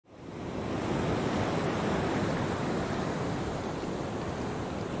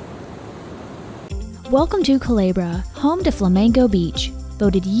Welcome to Culebra, home to Flamenco Beach,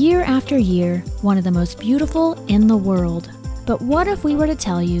 voted year after year one of the most beautiful in the world. But what if we were to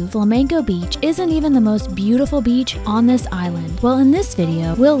tell you Flamenco Beach isn't even the most beautiful beach on this island? Well, in this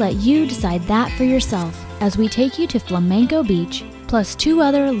video, we'll let you decide that for yourself as we take you to Flamenco Beach, plus 2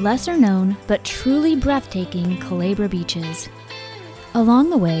 other lesser known but truly breathtaking Culebra beaches. Along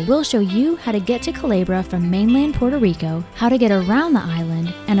the way, we'll show you how to get to Culebra from mainland Puerto Rico, how to get around the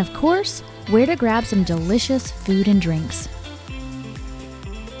island, and of course, where to grab some delicious food and drinks.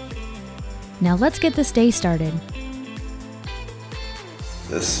 Now let's get this day started.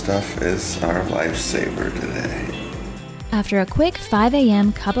 This stuff is our lifesaver today. After a quick 5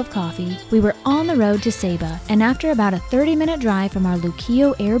 a.m. cup of coffee, we were on the road to Ceiba, and after about a 30-minute drive from our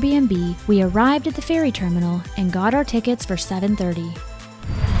Luquillo Airbnb, we arrived at the ferry terminal and got our tickets for 7:30.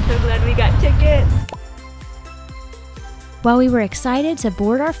 So glad we got tickets. While we were excited to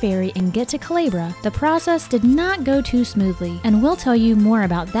board our ferry and get to Culebra, the process did not go too smoothly, and we'll tell you more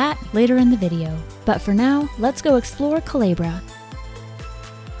about that later in the video. But for now, let's go explore Culebra.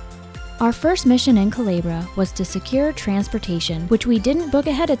 Our first mission in Culebra was to secure transportation, which we didn't book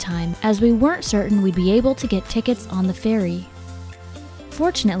ahead of time as we weren't certain we'd be able to get tickets on the ferry.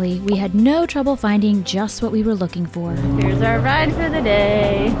 Fortunately, we had no trouble finding just what we were looking for. Here's our ride for the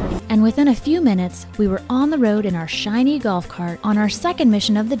day. And within a few minutes, we were on the road in our shiny golf cart on our second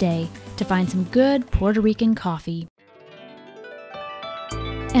mission of the day to find some good Puerto Rican coffee.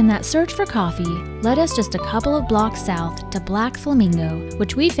 And that search for coffee led us just a couple of blocks south to Black Flamingo,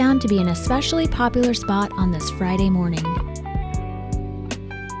 which we found to be an especially popular spot on this Friday morning.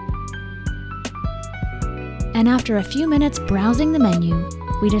 And after a few minutes browsing the menu,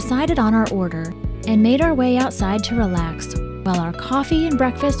 we decided on our order and made our way outside to relax while our coffee and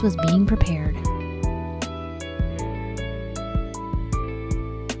breakfast was being prepared.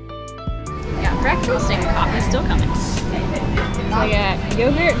 Yeah, breakfast and coffee still coming. So I got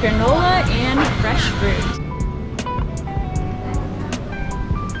yogurt, granola, and fresh fruit.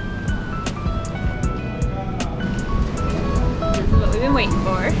 This is what we've been waiting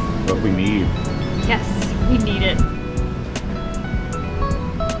for. What we need. Yes, we need it.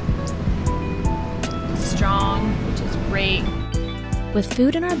 Strong, which is great. With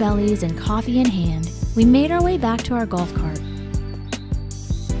food in our bellies and coffee in hand, we made our way back to our golf cart.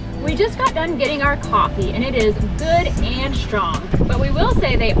 We just got done getting our coffee and it is good and strong. But we will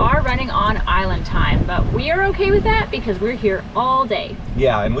say they are running on island time, but we are okay with that because we're here all day.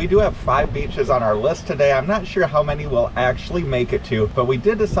 Yeah, and we do have 5 beaches on our list today. I'm not sure how many we'll actually make it to, but we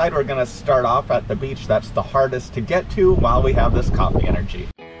did decide we're gonna start off at the beach that's the hardest to get to while we have this coffee energy.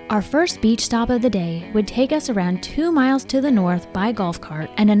 Our first beach stop of the day would take us around 2 miles to the north by golf cart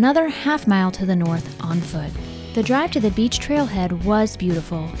and another half mile to the north on foot. The drive to the beach trailhead was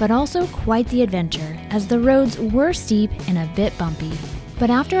beautiful, but also quite the adventure, as the roads were steep and a bit bumpy. But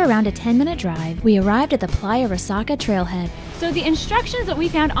after around a 10-minute drive, we arrived at the Playa Resaca trailhead. So the instructions that we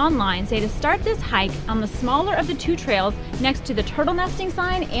found online say to start this hike on the smaller of the 2 trails next to the turtle nesting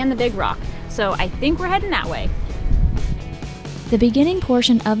sign and the big rock. So I think we're heading that way. The beginning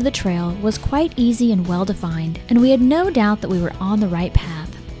portion of the trail was quite easy and well-defined, and we had no doubt that we were on the right path.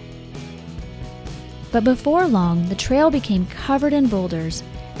 But before long, the trail became covered in boulders,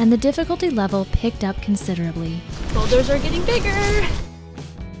 and the difficulty level picked up considerably. Boulders are getting bigger.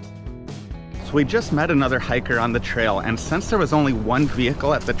 So we just met another hiker on the trail, and since there was only 1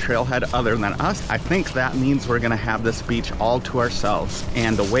 vehicle at the trailhead other than us, I think that means we're gonna have this beach all to ourselves.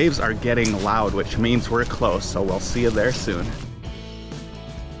 And the waves are getting loud, which means we're close, so we'll see you there soon.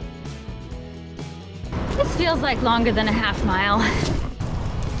 This feels like longer than a half mile.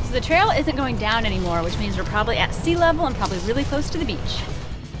 So the trail isn't going down anymore, which means we're probably at sea level and probably really close to the beach.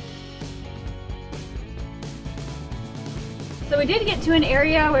 So we did get to an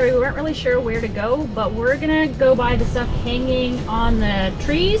area where we weren't really sure where to go, but we're gonna go by the stuff hanging on the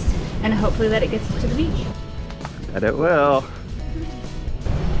trees and hopefully that it gets us to the beach. Bet it will.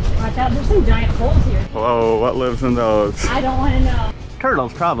 Watch out, there's some giant holes here. Whoa, what lives in those? I don't want to know.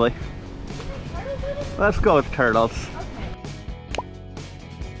 Turtles, probably. Let's go with turtles.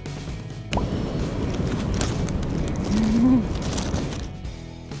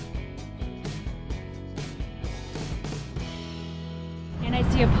 And I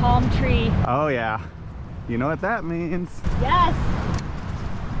see a palm tree. Oh yeah. You know what that means. Yes!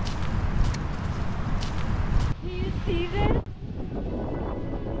 Do you see this?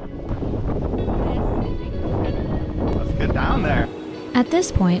 This is incredible. Let's get down there. At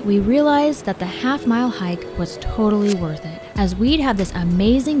this point, we realized that the half-mile hike was totally worth it, as we'd have this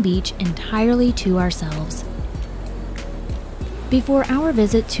amazing beach entirely to ourselves. Before our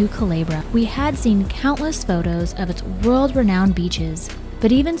visit to Culebra, we had seen countless photos of its world-renowned beaches.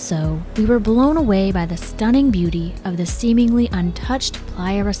 But even so, we were blown away by the stunning beauty of the seemingly untouched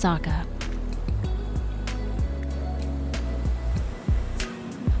Playa Resaca.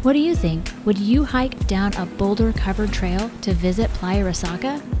 What do you think? Would you hike down a boulder-covered trail to visit Playa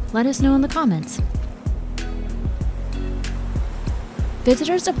Resaca? Let us know in the comments.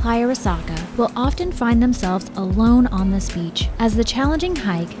 Visitors to Playa Resaca will often find themselves alone on this beach, as the challenging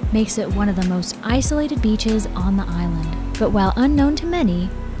hike makes it one of the most isolated beaches on the island. But while unknown to many,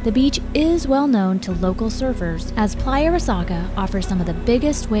 the beach is well known to local surfers, as Playa Resaca offers some of the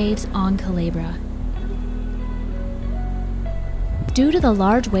biggest waves on Culebra. Due to the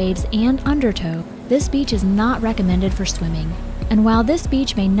large waves and undertow, this beach is not recommended for swimming. And while this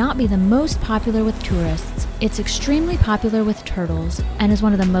beach may not be the most popular with tourists, it's extremely popular with turtles and is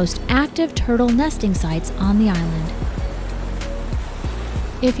one of the most active turtle nesting sites on the island.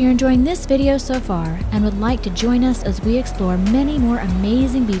 If you're enjoying this video so far and would like to join us as we explore many more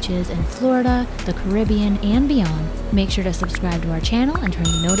amazing beaches in Florida, the Caribbean, and beyond, make sure to subscribe to our channel and turn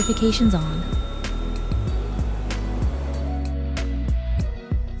the notifications on.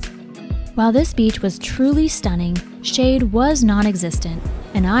 While this beach was truly stunning, shade was non-existent,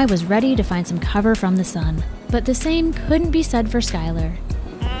 and I was ready to find some cover from the sun. But the same couldn't be said for Skylar.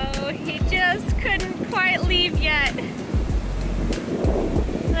 Oh, he just couldn't quite leave yet. Look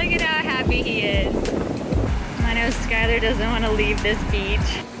at how happy he is. I know Skylar doesn't want to leave this beach.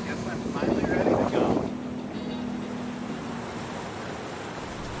 I guess I'm finally ready to go.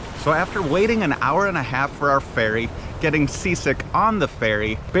 So after waiting an hour and a half for our ferry, getting seasick on the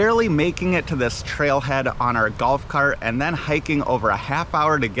ferry, barely making it to this trailhead on our golf cart, and then hiking over a half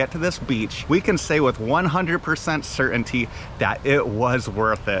hour to get to this beach, we can say with 100% certainty that it was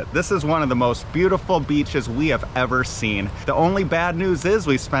worth it. This is one of the most beautiful beaches we have ever seen. The only bad news is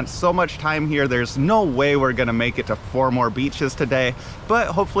we spent so much time here, there's no way we're gonna make it to 4 more beaches today, but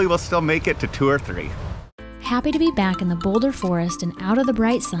hopefully we'll still make it to 2 or 3. Happy to be back in the boulder forest and out of the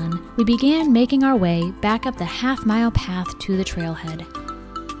bright sun, we began making our way back up the half-mile path to the trailhead.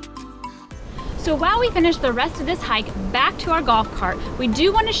 So while we finish the rest of this hike back to our golf cart, we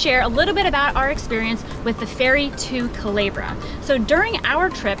do want to share a little bit about our experience with the ferry to Culebra. So during our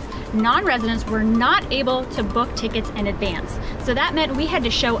trip, non-residents were not able to book tickets in advance. So that meant we had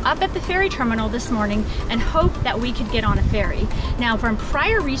to show up at the ferry terminal this morning and hope that we could get on a ferry. Now, from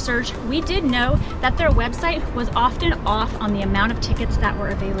prior research, we did know that their website was often off on the amount of tickets that were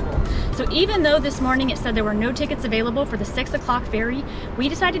available. So even though this morning it said there were no tickets available for the 6 o'clock ferry, we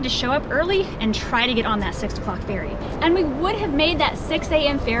decided to show up early and try to get on that 6 o'clock ferry. And we would have made that 6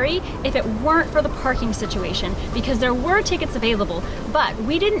 a.m. ferry if it weren't for the parking situation, because there were tickets available, but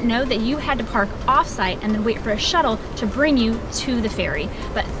we didn't know that you had to park off-site and then wait for a shuttle to bring you to the ferry.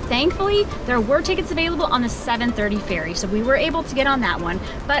 But thankfully, there were tickets available on the 7:30 ferry, so we were able to get on that one.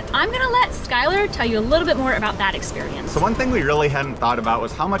 But I'm gonna let Skylar tell you a little bit more about that experience. So one thing we really hadn't thought about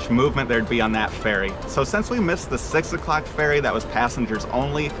was how much movement there'd be on that ferry. So since we missed the 6 o'clock ferry that was passengers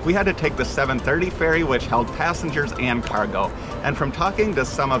only, we had to take the 7:30 ferry, which held passengers and cargo. And from talking to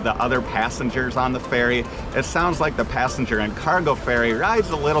some of the other passengers on the ferry, it sounds like the passenger and cargo ferry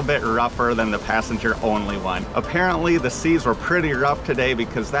rides a little bit rougher than the passenger only one. Apparently the seas were pretty rough today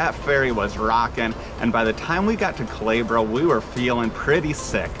because that ferry was rocking, and by the time we got to Culebra, we were feeling pretty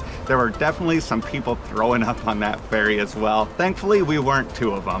sick. There were definitely some people throwing up on that ferry as well. Thankfully, we weren't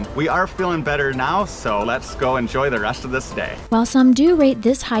 2 of them. We are feeling better now, so let's go enjoy the rest of this day. While some do rate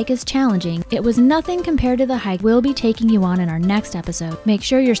this hike as challenging, it was nothing compared to the hike we'll be taking you on in our next episode. Make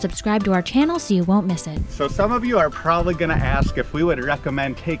sure you're subscribed to our channel so you won't miss it. So some of you are probably gonna ask if we would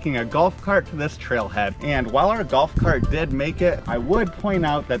recommend taking a golf cart to this trailhead. And while our golf cart did make it, I would point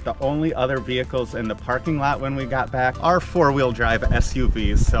out that the only other vehicles in the parking lot when we got back are 4-wheel drive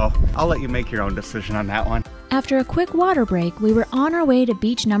SUVs, so I'll let you make your own decision on that one. After a quick water break, we were on our way to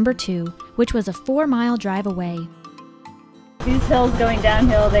beach number 2, which was a 4-mile drive away. These hills going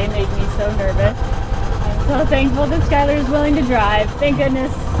downhill, they make me so nervous. I'm so thankful that Skylar is willing to drive. Thank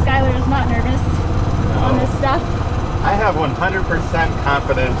goodness Skylar is not nervous on this stuff. I have 100%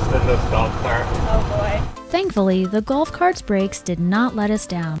 confidence in this golf cart. Oh boy. Thankfully, the golf cart's brakes did not let us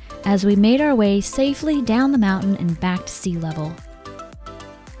down, as we made our way safely down the mountain and back to sea level.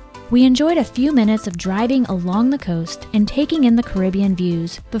 We enjoyed a few minutes of driving along the coast and taking in the Caribbean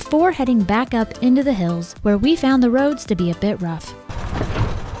views before heading back up into the hills, where we found the roads to be a bit rough.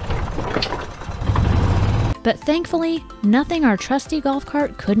 But thankfully, nothing our trusty golf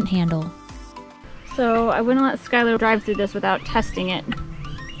cart couldn't handle. So I wouldn't let Skylar drive through this without testing it.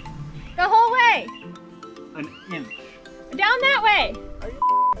 The whole way! An inch. Down that way.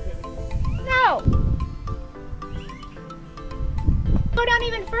 No. Go down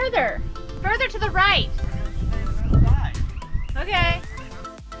even further. Further to the right. Okay.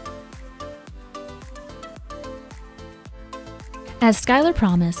 As Skylar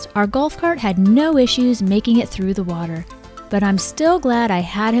promised, our golf cart had no issues making it through the water, but I'm still glad I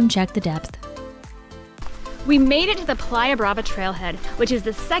had him check the depth. We made it to the Playa Brava trailhead, which is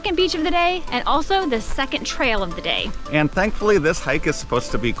the second beach of the day and also the second trail of the day. And thankfully this hike is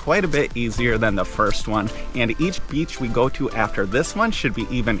supposed to be quite a bit easier than the first one, and each beach we go to after this one should be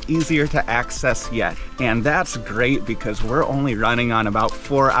even easier to access yet. And that's great because we're only running on about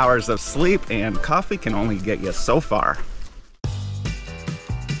 4 hours of sleep, and coffee can only get you so far.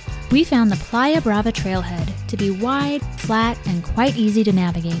 We found the Playa Brava trailhead to be wide, flat, and quite easy to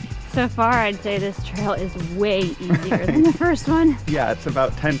navigate. So far, I'd say this trail is way easier than the first one. Yeah, it's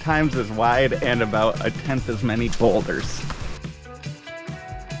about 10 times as wide and about 1/10 as many boulders.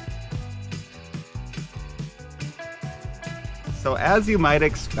 So as you might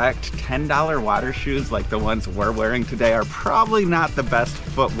expect, $10 water shoes like the ones we're wearing today are probably not the best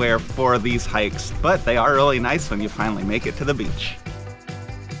footwear for these hikes, but they are really nice when you finally make it to the beach.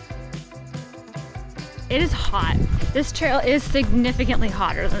 It is hot. This trail is significantly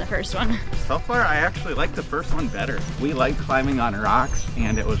hotter than the first one. So far, I actually like the first one better. We like climbing on rocks,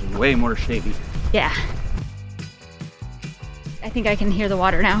 and it was way more shady. Yeah. I think I can hear the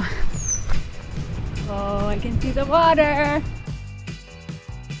water now. Oh, I can see the water.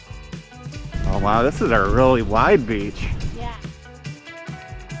 Oh wow, this is a really wide beach. Yeah.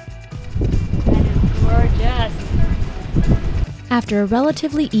 That is gorgeous. After a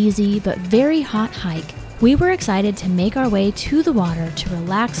relatively easy but very hot hike, we were excited to make our way to the water to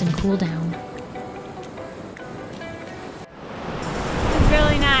relax and cool down. It's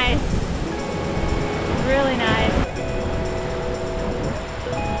really nice. Really nice.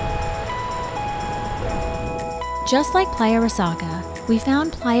 Just like Playa Resaca, we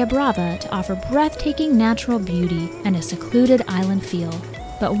found Playa Brava to offer breathtaking natural beauty and a secluded island feel.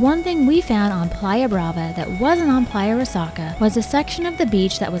 But one thing we found on Playa Brava that wasn't on Playa Resaca was a section of the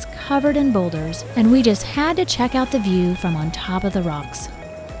beach that was covered in boulders, and we just had to check out the view from on top of the rocks.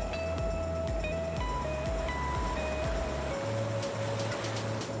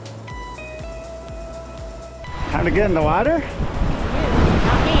 Time to get in the water?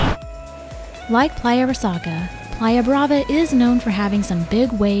 Not me. Like Playa Resaca, Playa Brava is known for having some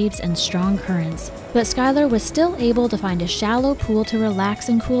big waves and strong currents, but Skylar was still able to find a shallow pool to relax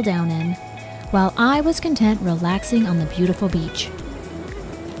and cool down in, while I was content relaxing on the beautiful beach.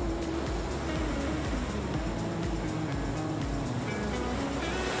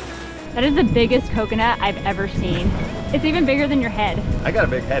 That is the biggest coconut I've ever seen. It's even bigger than your head. I got a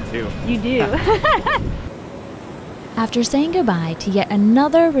big head too. You do. After saying goodbye to yet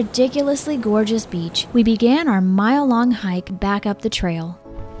another ridiculously gorgeous beach, we began our mile-long hike back up the trail.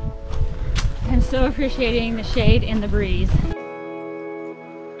 I'm so appreciating the shade and the breeze.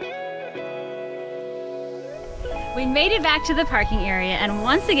 We made it back to the parking area, and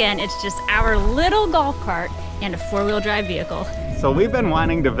once again, it's just our little golf cart and a four-wheel drive vehicle. So we've been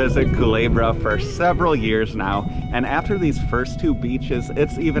wanting to visit Culebra for several years now, and after these first two beaches,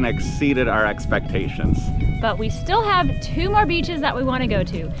 it's even exceeded our expectations. But we still have 2 more beaches that we want to go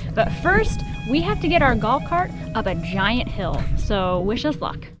to. But first, we have to get our golf cart up a giant hill, so wish us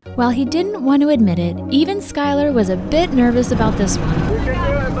luck. While he didn't want to admit it, even Skylar was a bit nervous about this one. You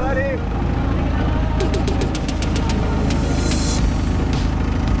can do it, buddy!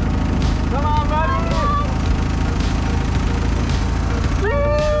 Come on, buddy!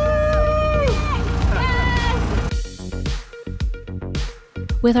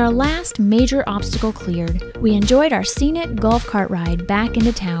 With our last major obstacle cleared, we enjoyed our scenic golf cart ride back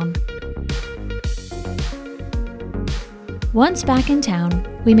into town. Once back in town,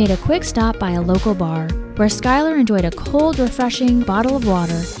 we made a quick stop by a local bar, where Skylar enjoyed a cold, refreshing bottle of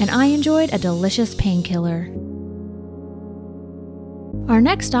water, and I enjoyed a delicious painkiller. Our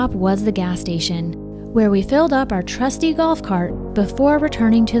next stop was the gas station, where we filled up our trusty golf cart before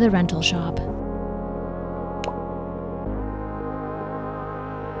returning to the rental shop.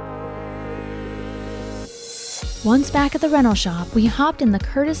 Once back at the rental shop, we hopped in the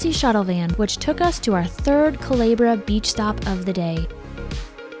courtesy shuttle van, which took us to our 3rd Culebra beach stop of the day.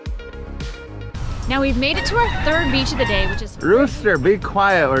 Now we've made it to our 3rd beach of the day, which is... Rooster, be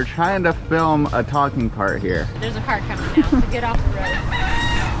quiet. We're trying to film a talking part here. There's a car coming now, so get off the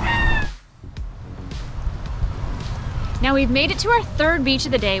road. Now we've made it to our third beach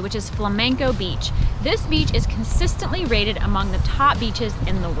of the day, which is Flamenco Beach. This beach is consistently rated among the top beaches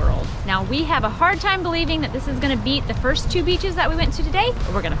in the world. Now we have a hard time believing that this is gonna beat the first two beaches that we went to today,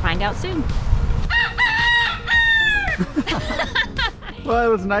 but we're gonna find out soon. Well,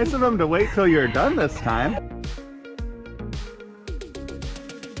 it was nice of him to wait till you're done this time.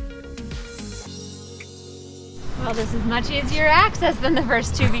 Well, this is much easier access than the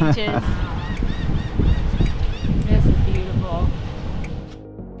first two beaches. This is beautiful.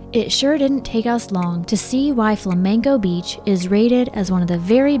 It sure didn't take us long to see why Flamenco Beach is rated as one of the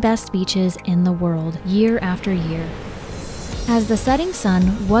very best beaches in the world year after year. As the setting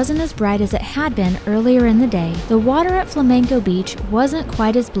sun wasn't as bright as it had been earlier in the day, the water at Flamenco Beach wasn't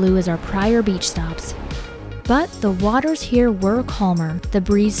quite as blue as our prior beach stops. But the waters here were calmer, the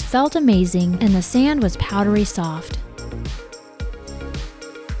breeze felt amazing, and the sand was powdery soft.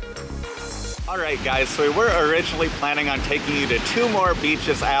 Alright guys, so we were originally planning on taking you to 2 more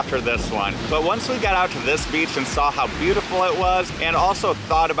beaches after this one. But once we got out to this beach and saw how beautiful it was, and also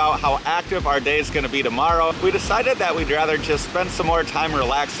thought about how active our day is going to be tomorrow, we decided that we'd rather just spend some more time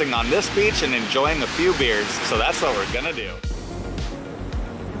relaxing on this beach and enjoying a few beers. So that's what we're gonna do.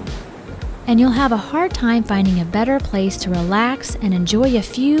 And you'll have a hard time finding a better place to relax and enjoy a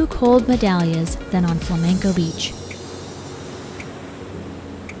few cold medallias than on Flamenco Beach.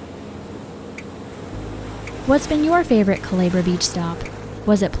 What's been your favorite Culebra Beach stop?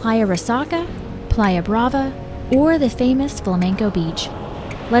 Was it Playa Resaca, Playa Brava, or the famous Flamenco Beach?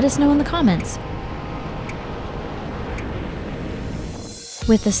 Let us know in the comments.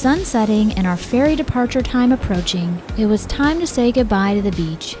 With the sun setting and our ferry departure time approaching, it was time to say goodbye to the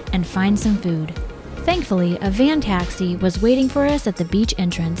beach and find some food. Thankfully, a van taxi was waiting for us at the beach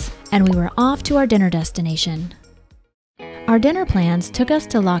entrance, and we were off to our dinner destination. Our dinner plans took us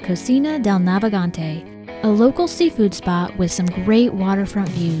to La Cocina del Navigante, a local seafood spot with some great waterfront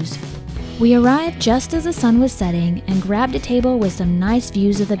views. We arrived just as the sun was setting and grabbed a table with some nice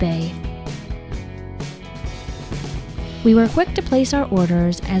views of the bay. We were quick to place our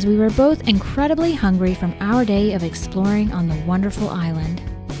orders as we were both incredibly hungry from our day of exploring on the wonderful island.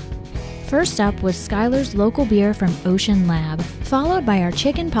 First up was Skylar's local beer from Ocean Lab, followed by our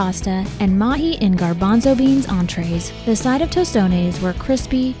chicken pasta and mahi and garbanzo beans entrees. The side of tostones were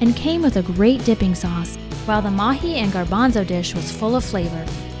crispy and came with a great dipping sauce, while the mahi and garbanzo dish was full of flavor.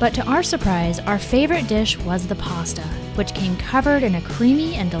 But to our surprise, our favorite dish was the pasta, which came covered in a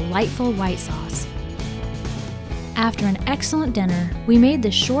creamy and delightful white sauce. After an excellent dinner, we made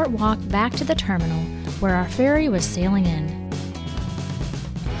the short walk back to the terminal where our ferry was sailing in.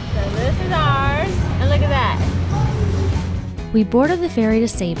 So this is ours, and look at that. We boarded the ferry to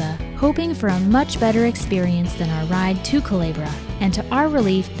Ceiba, hoping for a much better experience than our ride to Culebra, and to our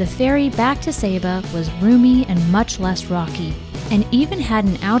relief, the ferry back to Ceiba was roomy and much less rocky, and even had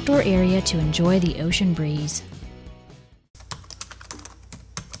an outdoor area to enjoy the ocean breeze.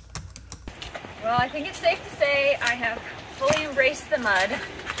 Well, I think it's safe to say I have fully embraced the mud.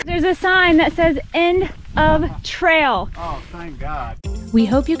 There's a sign that says end of trail. Oh, thank God. We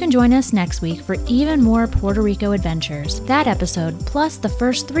hope you can join us next week for even more Puerto Rico adventures. That episode, plus the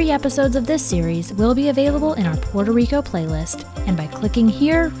first 3 episodes of this series, will be available in our Puerto Rico playlist and by clicking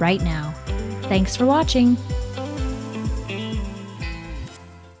here right now. Thanks for watching.